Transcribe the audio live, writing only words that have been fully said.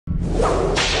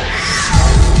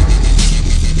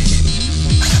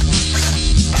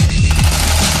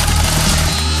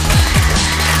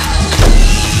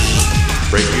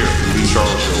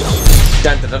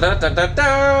Dun, dun, dun, dun, dun, dun,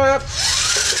 dun.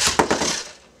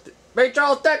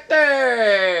 Meancharles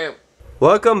Detective!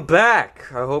 Welcome back!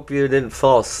 I hope you didn't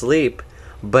fall asleep.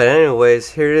 But anyways,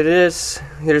 here it is.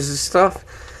 Here's the stuff.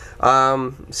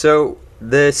 So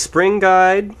the spring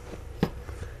guide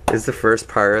is the first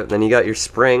part. Then you got your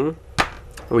spring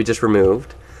we just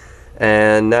removed.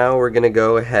 And now we're gonna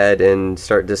go ahead and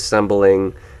start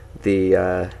disassembling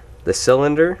the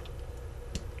cylinder.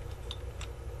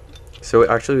 So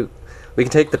actually, we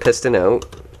can take the piston out.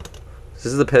 This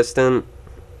is the piston.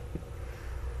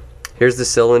 Here's the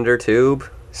cylinder tube,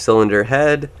 cylinder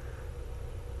head.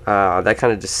 That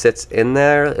kind of just sits in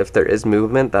there. If there is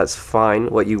movement, that's fine.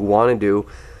 What you want to do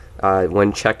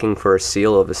when checking for a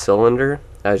seal of a cylinder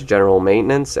as general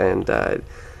maintenance and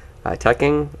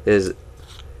teching is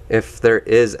if there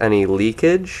is any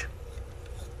leakage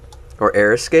or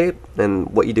air escape, then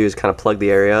what you do is kind of plug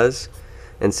the areas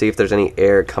and see if there's any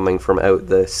air coming from out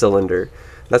the cylinder.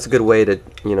 That's a good way to,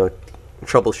 you know,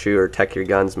 troubleshoot or tech your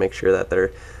guns, make sure that they're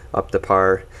up to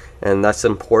par, and that's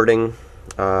importing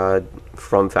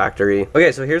from factory.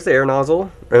 Okay, so here's the air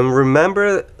nozzle, and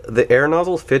remember the air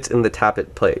nozzle fits in the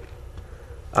tappet plate.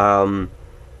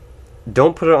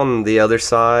 Don't put it on the other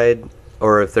side,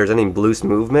 or if there's any loose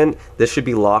movement, this should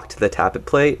be locked to the tappet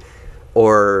plate,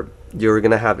 or you're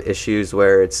gonna have issues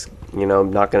where it's, you know,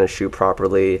 not gonna shoot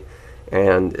properly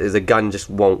and the gun just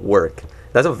won't work.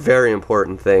 That's a very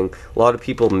important thing. A lot of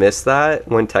people miss that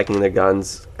when teching their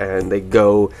guns, and they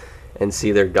go and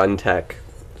see their gun tech.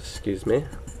 Excuse me,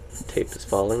 tape is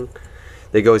falling.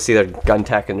 They go see their gun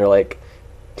tech and they're like,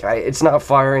 it's not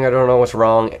firing, I don't know what's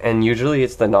wrong. And usually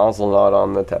it's the nozzle not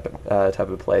on the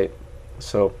tappet plate.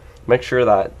 So make sure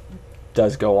that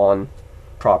does go on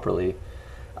properly.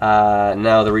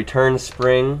 Now the return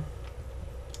spring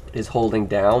is holding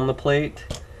down the plate,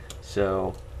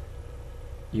 so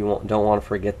you don't want to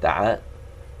forget that.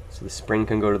 So the spring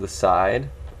can go to the side,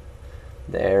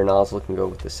 the air nozzle can go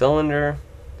with the cylinder.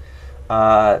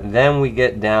 Then we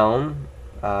get down,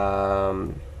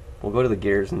 we'll go to the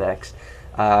gears next.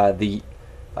 So the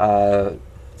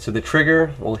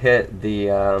trigger will hit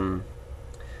the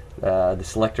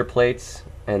selector plates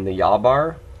and the yaw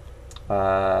bar.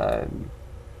 So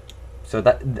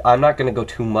that I'm not going to go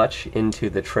too much into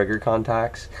the trigger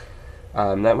contacts.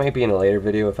 That might be in a later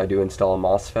video if I do install a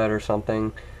MOSFET or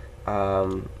something.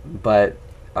 But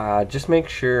just make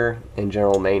sure in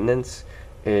general maintenance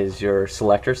is your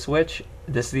selector switch.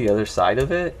 This is the other side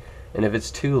of it, and if it's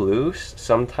too loose,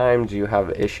 sometimes you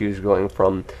have issues going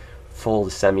from full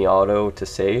to semi-auto to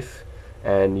safe,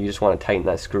 and you just want to tighten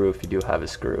that screw if you do have a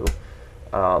screw.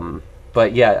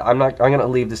 But yeah, I'm gonna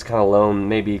leave this kind of alone.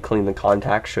 Maybe clean the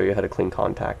contacts, show you how to clean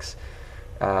contacts.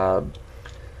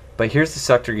 But here's the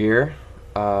sector gear,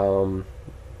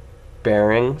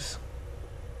 bearings.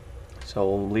 So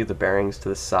we'll leave the bearings to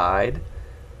the side,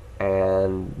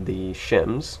 and the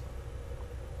shims.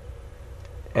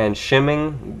 And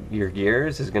shimming your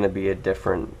gears is going to be a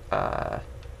different.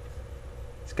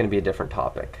 It's going to be a different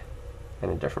topic in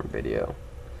a different video.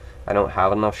 I don't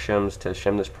have enough shims to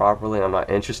shim this properly. I'm not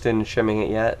interested in shimming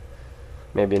it yet.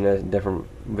 Maybe in a different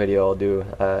video I'll do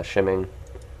shimming.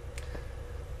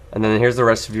 And then here's the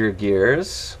rest of your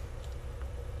gears.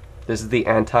 This is the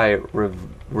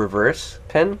anti-reverse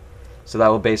pin, so that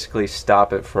will basically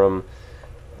stop it from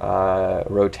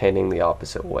rotating the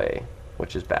opposite way,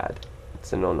 which is bad.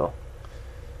 It's a no-no.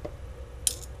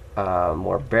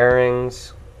 More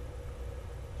bearings,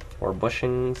 more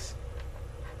bushings,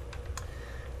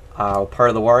 part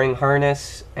of the wiring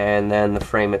harness, and then the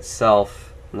frame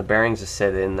itself, and the bearings just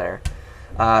sit in there.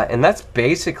 And that's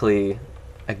basically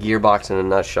a gearbox in a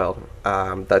nutshell.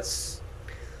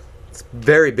 It's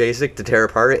very basic to tear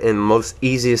apart, and most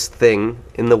easiest thing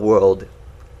in the world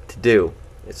to do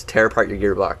is tear apart your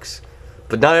gearbox.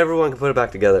 But not everyone can put it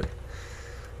back together.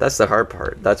 That's the hard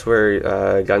part. That's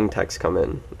where gun techs come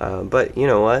in. But you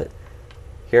know what?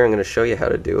 Here I'm going to show you how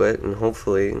to do it, and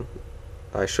hopefully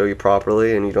I show you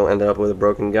properly and you don't end up with a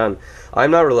broken gun.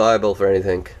 I'm not reliable for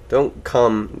anything. Don't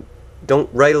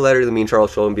write a letter to the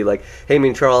Meancharles show and be like, hey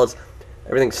Meancharles,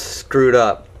 everything's screwed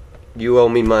up. You owe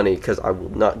me money, because I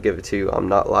will not give it to you. I'm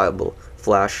not liable.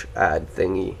 Flash ad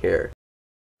thingy here.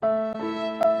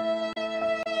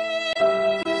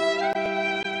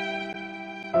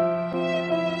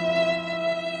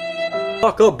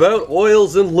 Talk about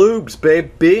oils and lubes,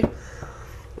 baby.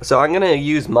 So I'm gonna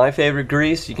use my favorite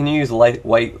grease. You can use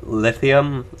white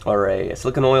lithium or a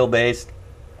silicone oil based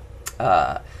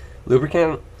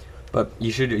lubricant, but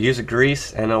you should use a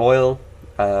grease and an oil.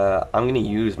 I'm gonna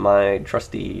use my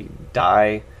trusty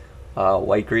Dye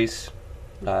white grease,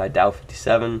 Dow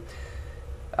 57.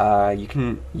 You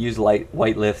can use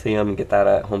white lithium and get that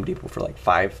at Home Depot for like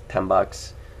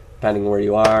 $5-10, depending where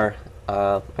you are.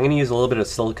 I'm going to use a little bit of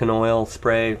silicone oil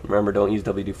spray. Remember, don't use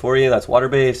WD-40, that's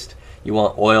water-based. You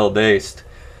want oil-based.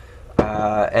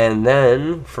 And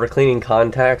then, for cleaning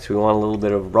contacts, we want a little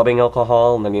bit of rubbing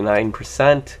alcohol,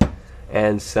 99%,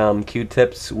 and some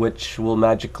Q-tips, which will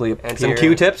magically appear. And some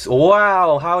Q-tips?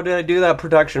 Wow, how did I do that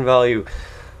production value?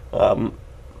 To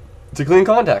clean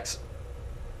contacts.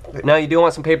 Now you do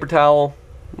want some paper towel.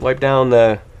 Wipe down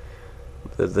the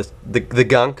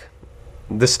gunk,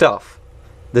 the stuff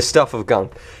of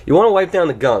gunk. You want to wipe down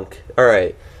the gunk. All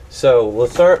right. So we'll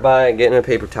start by getting a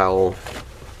paper towel,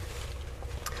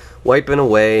 wiping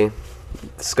away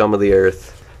the scum of the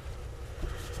earth.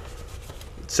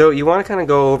 So you want to kind of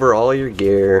go over all your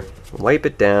gear, wipe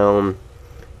it down,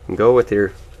 and go with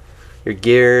your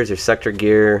gears, your sector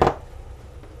gear,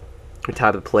 your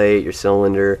tappet plate, your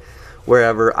cylinder,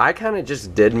 wherever. I kind of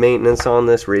just did maintenance on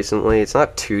this recently. It's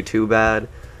not too bad.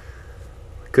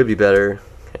 Could be better.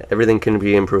 Everything can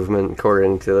be improvement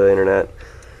according to the internet.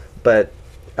 But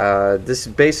this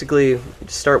is basically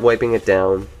just start wiping it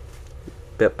down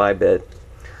bit by bit.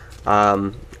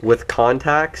 With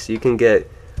contacts, you can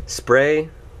get spray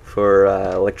for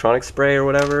electronic spray or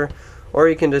whatever, or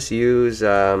you can just use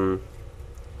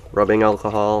rubbing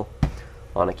alcohol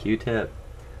on a Q-tip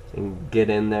and get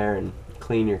in there and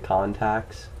clean your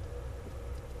contacts.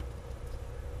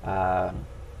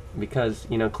 Because,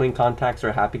 you know, clean contacts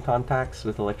are happy contacts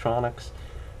with electronics.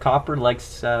 Copper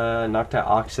likes not to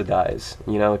oxidize,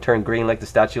 you know, turn green like the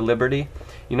Statue of Liberty.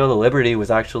 You know, the Liberty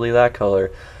was actually that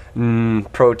color.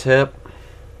 Pro tip.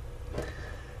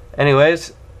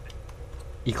 Anyways,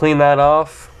 you clean that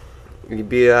off, you'll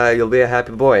be a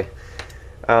happy boy.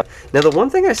 Now, the one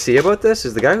thing I see about this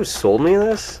is the guy who sold me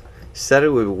this said it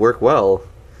would work well.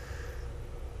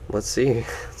 Let's see.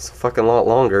 It's a fucking lot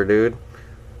longer, dude.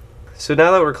 So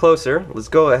now that we're closer, let's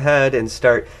go ahead and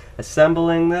start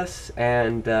assembling this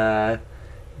and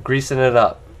greasing it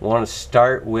up. We want to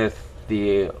start with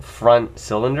the front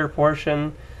cylinder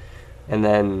portion and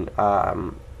then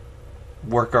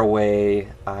work our way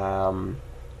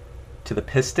to the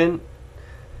piston,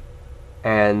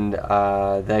 and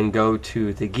then go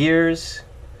to the gears,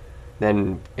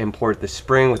 then import the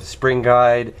spring with the spring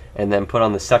guide, and then put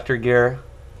on the sector gear.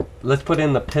 Let's put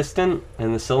in the piston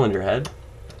and the cylinder head.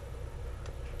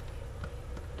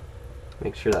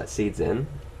 Make sure that seats in.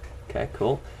 Okay,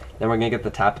 cool. Then we're gonna get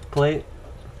the tappet plate.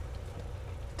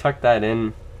 Tuck that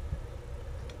in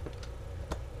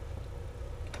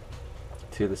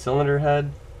to the cylinder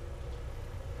head.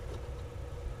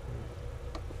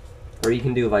 Or you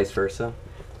can do vice versa.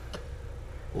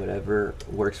 Whatever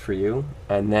works for you.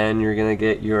 And then you're gonna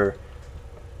get your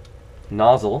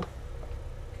nozzle.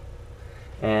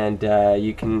 And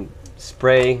you can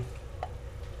spray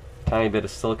a tiny bit of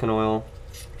silicone oil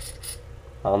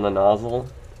on the nozzle,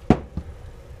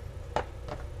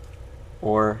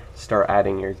 or start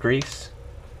adding your grease.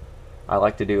 I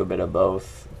like to do a bit of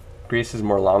both. Grease is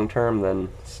more long term than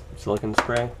silicone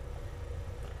spray,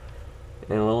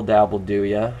 and a little dab will do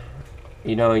ya.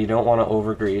 You know, you don't want to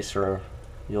over grease or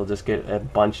you'll just get a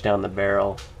bunch down the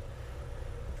barrel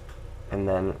and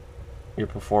then your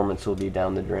performance will be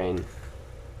down the drain.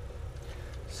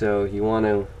 So you want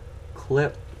to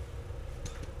clip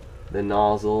the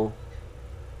nozzle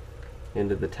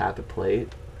into the tappet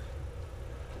plate.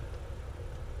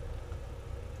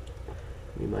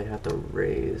 You might have to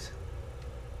raise.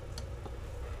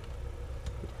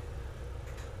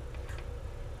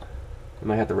 You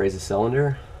might have to raise the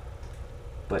cylinder,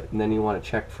 but then you want to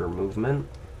check for movement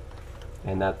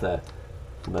and that the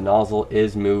nozzle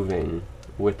is moving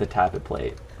with the tappet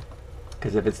plate.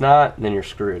 Because if it's not, then you're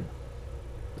screwed.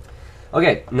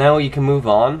 Okay, now you can move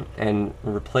on and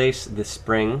replace the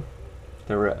spring,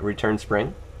 the return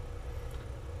spring.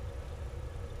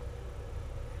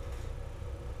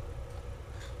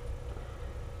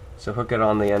 So hook it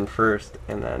on the end first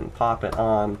and then pop it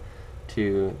on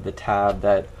to the tab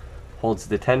that holds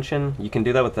the tension. You can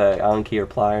do that with the Allen key or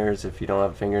pliers if you don't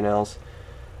have fingernails.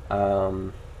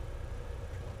 And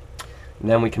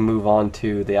then we can move on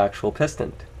to the actual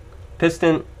piston.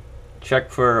 Piston, check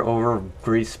for over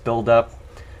grease buildup.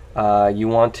 You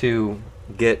want to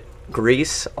get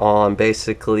grease on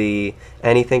basically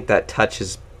anything that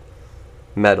touches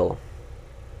metal.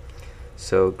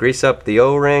 So grease up the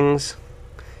O-rings,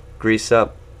 grease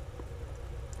up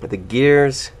the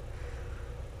gears,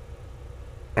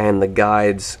 and the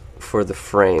guides for the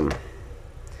frame.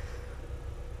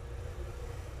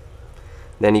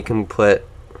 Then you can put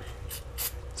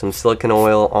some silicone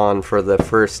oil on for the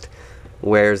first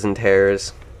wears and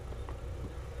tears.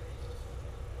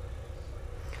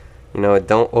 You know,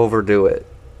 don't overdo it.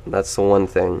 That's the one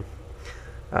thing.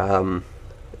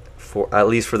 For at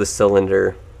least for the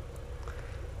cylinder,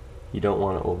 you don't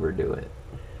want to overdo it.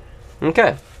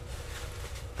 Okay.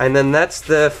 And then that's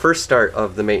the first start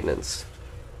of the maintenance.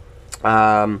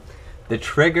 The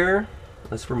trigger,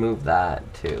 let's remove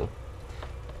that too.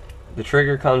 The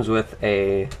trigger comes with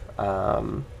a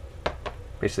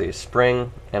basically a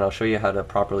spring, and I'll show you how to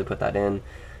properly put that in.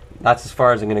 That's as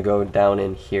far as I'm going to go down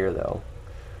in here though.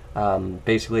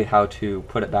 Basically how to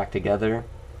put it back together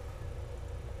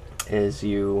is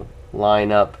you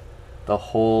line up the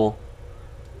hole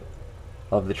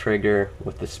of the trigger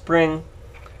with the spring,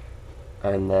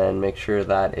 and then make sure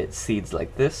that it seats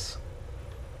like this.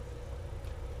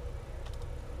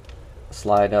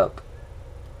 Slide up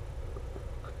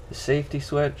the safety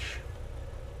switch,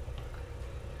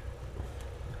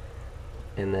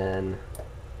 and then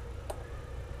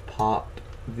pop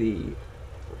the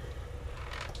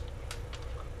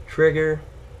trigger,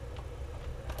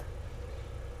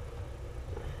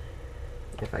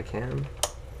 if I can.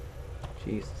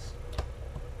 Jesus.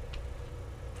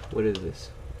 What is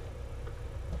this?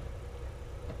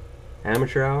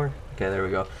 Amateur hour? Okay, there we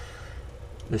go.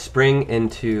 The spring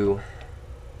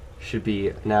should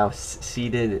be now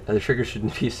seated, the trigger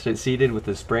should be seated with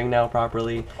the spring now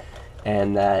properly,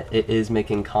 and that it is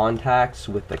making contacts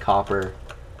with the copper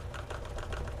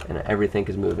and everything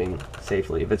is moving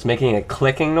safely. If it's making a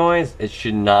clicking noise, it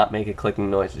should not make a clicking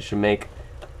noise. It should make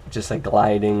just a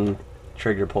gliding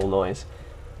trigger pull noise.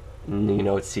 And you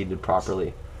know it's seated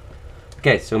properly.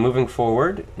 Okay, so moving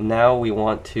forward, now we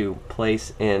want to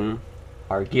place in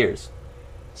our gears.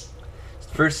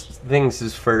 First things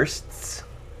is first,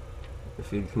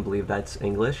 if you can believe that's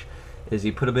English, is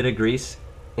you put a bit of grease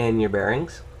in your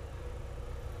bearings.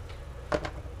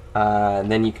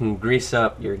 Then you can grease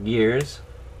up your gears.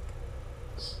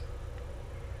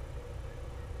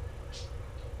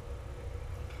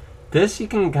 This you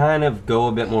can kind of go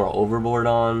a bit more overboard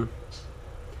on.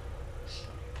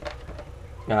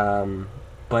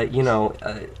 But you know,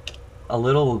 a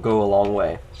little will go a long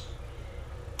way.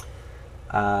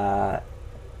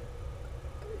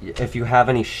 If you have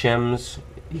any shims,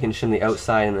 you can shim the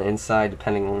outside and the inside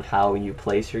depending on how you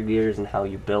place your gears and how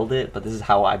you build it, but this is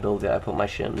how I build it. I put my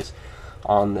shims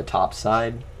on the top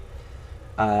side.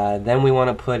 Then we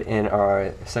want to put in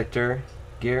our sector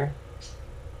gear,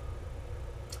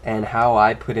 and how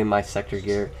I put in my sector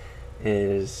gear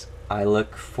is I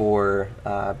look for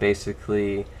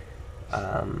basically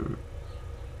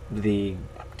the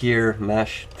gear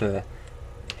mesh to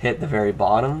hit the very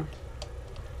bottom,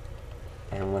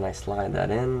 and when I slide that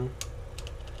in,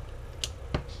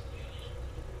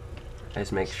 I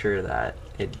just make sure that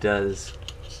it does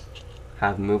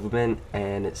have movement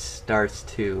and it starts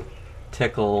to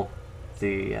tickle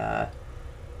the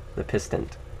piston,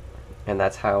 and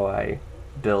that's how I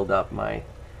build up my,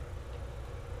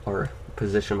 or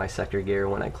position my sector gear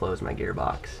when I close my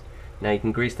gearbox. Now you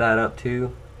can grease that up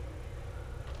too.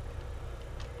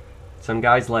 Some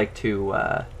guys like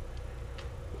to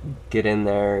get in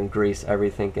there and grease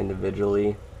everything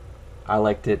individually. I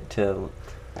liked it to,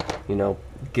 you know,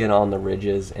 get on the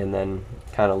ridges and then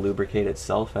kind of lubricate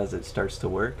itself as it starts to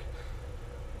work.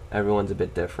 Everyone's a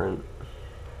bit different.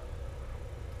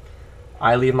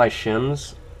 I leave my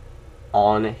shims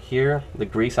on here. The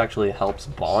grease actually helps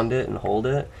bond it and hold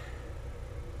it.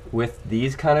 With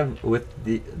these kind of,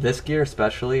 this gear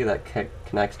especially that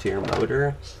connects to your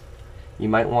motor, you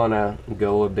might want to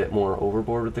go a bit more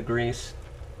overboard with the grease,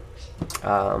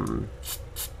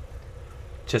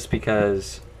 just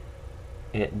because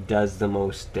it does the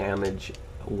most damage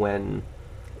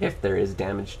if there is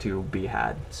damage to be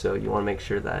had. So you want to make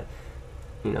sure that,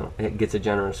 you know, it gets a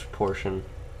generous portion.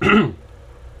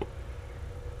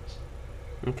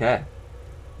 Okay,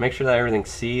 make sure that everything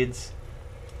seeds,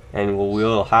 and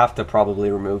we'll have to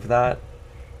probably remove that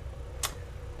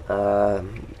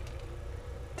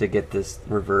to get this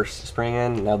reverse spring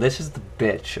in. Now this is the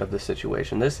bitch of the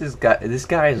situation. This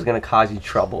guy is going to cause you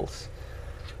troubles.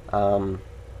 So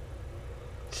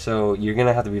you're going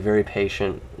to have to be very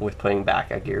patient with putting back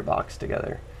a gearbox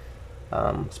together,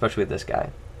 especially with this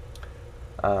guy.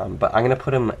 But I'm going to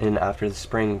put him in after the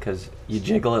spring, because you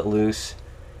jiggle it loose,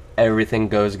 everything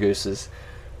goes gooses.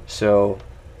 So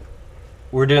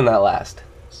we're doing that last.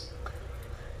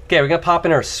 Okay, we're going to pop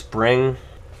in our spring,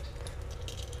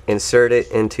 insert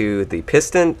it into the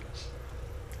piston,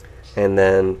 and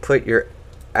then put your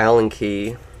Allen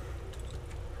key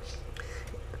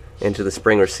into the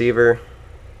spring receiver.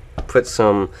 Put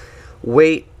some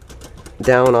weight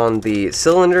down on the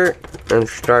cylinder and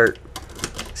start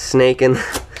snaking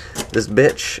this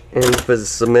bitch into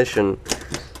submission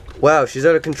Wow, she's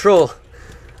out of control.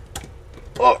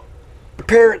 Oh,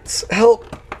 parents, help.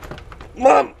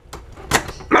 Mom.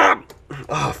 Mom.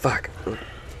 Oh, fuck.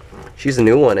 She's a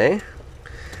new one, eh?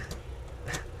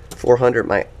 400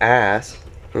 my ass.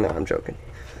 No, I'm joking.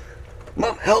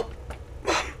 Mom, help.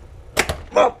 Mom.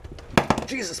 Mom.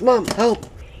 Jesus, Mom, help.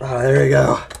 Oh, there you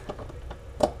go.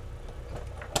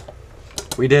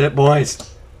 We did it,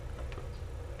 boys.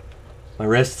 My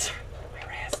wrists.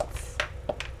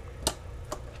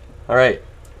 Alright.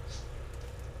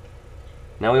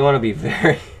 Now we want to be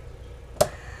very...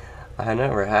 I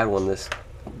never had one this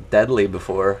deadly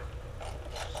before.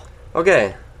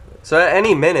 Okay. So at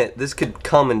any minute, this could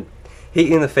come and hit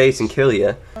you in the face and kill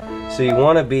you. So you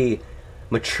want to be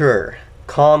mature,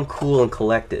 calm, cool, and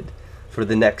collected for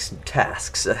the next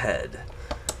tasks ahead.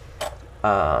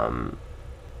 Oh!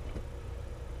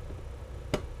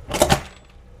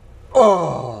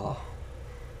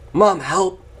 Mom,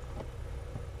 help!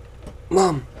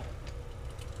 Mom!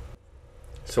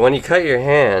 So when you cut your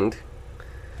hand,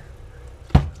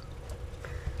 and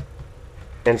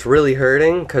it's really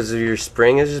hurting because your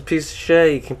spring is just a piece of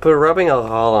shit, you can put rubbing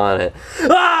alcohol on it.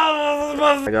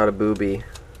 I got a boobie.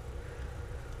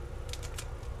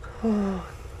 Oh,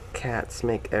 cats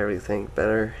make everything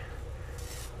better.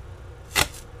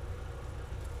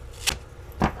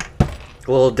 A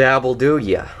little dab will do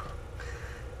ya.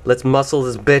 Let's muscle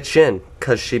this bitch in,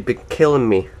 cause she be killing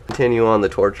me. Continue on the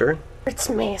torture. It's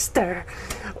master.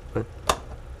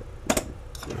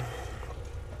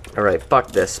 Alright,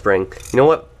 fuck this spring. You know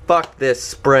what? Fuck this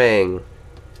spring.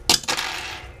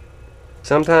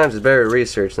 Sometimes it's better to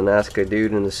research than ask a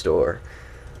dude in the store.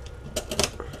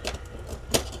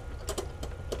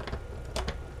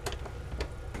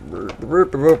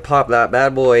 Pop that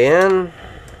bad boy in.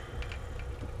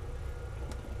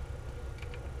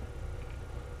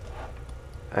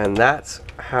 And that's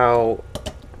how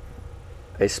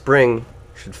a spring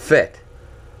should fit.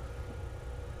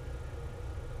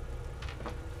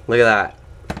 Look at that.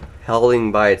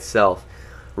 Holding by itself.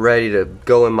 Ready to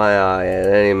go in my eye at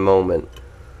any moment.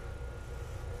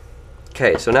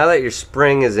 Okay, so now that your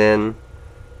spring is in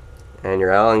and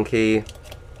your Allen key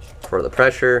for the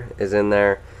pressure is in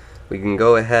there, we can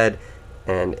go ahead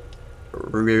and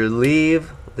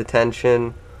relieve the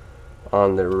tension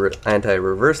on the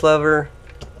anti-reverse lever.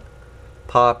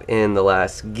 Pop in the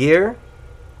last gear.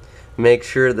 Make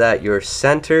sure that you're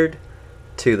centered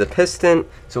to the piston.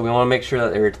 So we want to make sure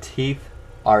that our teeth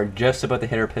are just about to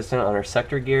hit our piston on our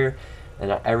sector gear,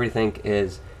 and that everything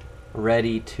is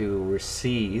ready to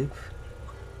receive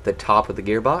the top of the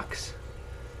gearbox.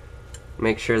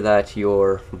 Make sure that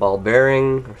your ball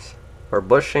bearings or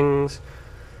bushings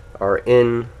are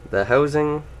in the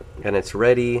housing and it's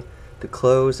ready to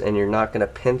close, and you're not going to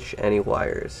pinch any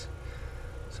wires.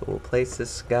 So we'll place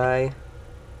this guy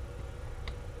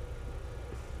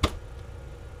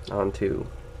onto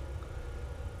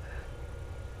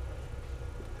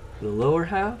the lower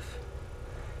half,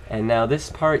 and now this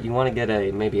part you want to get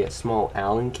maybe a small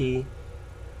Allen key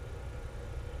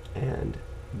and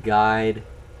guide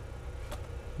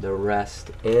the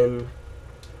rest in,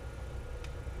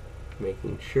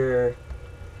 making sure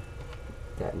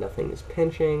that nothing is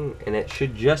pinching, and it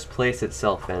should just place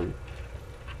itself in.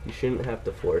 You shouldn't have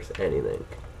to force anything.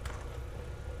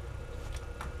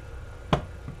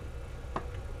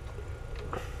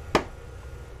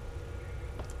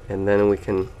 And then we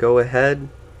can go ahead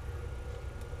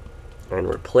and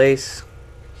replace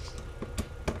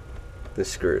the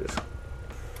screws.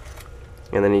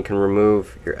 And then you can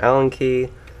remove your Allen key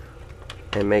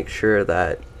and make sure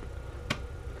that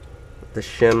the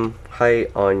shim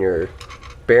height on your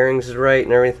bearings is right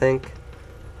and everything,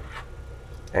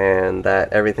 and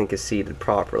that everything is seated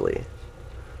properly.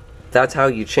 That's how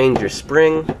you change your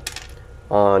spring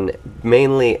on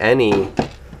mainly any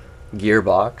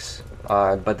gearbox,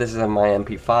 but this is on my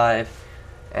MP5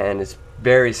 and it's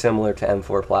very similar to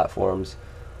M4 platforms,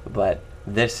 but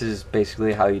this is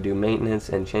basically how you do maintenance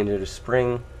and change a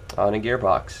spring on a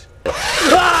gearbox.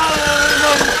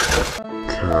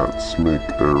 Cats make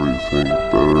everything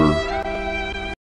better.